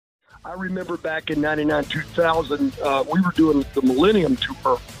I remember back in 99, 2000, we were doing the Millennium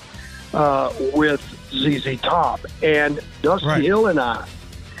Tour with ZZ Top, and Dusty Hill and I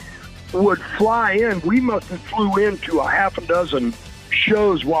would fly in. We must have flew into a half a dozen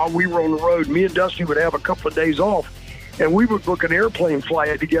shows while we were on the road. Me and Dusty would have a couple of days off, and we would book an airplane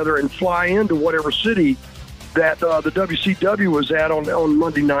flight together and fly into whatever city that the WCW was at on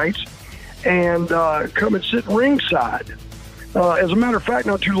Monday nights, and come and sit ringside. As a matter of fact,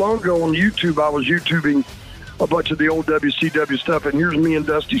 not too long ago on YouTube, I was YouTubing a bunch of the old WCW stuff, and here's me and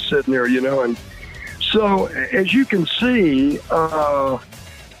Dusty sitting there, and so as you can see, I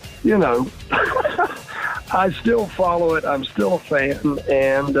still follow it. I'm still a fan,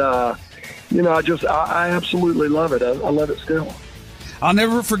 and I absolutely love it. I love it still. I'll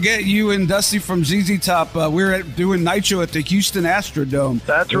never forget you and Dusty from ZZ Top. We were doing Nitro at the Houston Astrodome.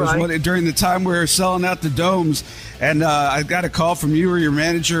 That's right. During the time we were selling out the domes, and I got a call from you or your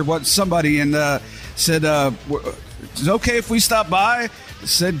manager, somebody, and said, "Is it okay if we stop by?" I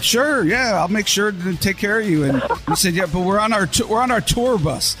said, "Sure, yeah, I'll make sure to take care of you." And he said, "Yeah, but we're on our tour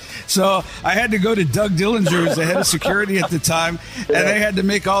bus." So I had to go to Doug Dillinger, who was the head of security at the time, and they had to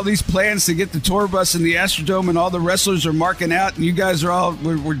make all these plans to get the tour bus in the Astrodome, and all the wrestlers are marking out, and you guys are all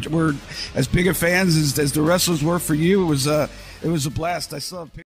we're as big of fans as the wrestlers were for you. It was a blast. I still have pictures.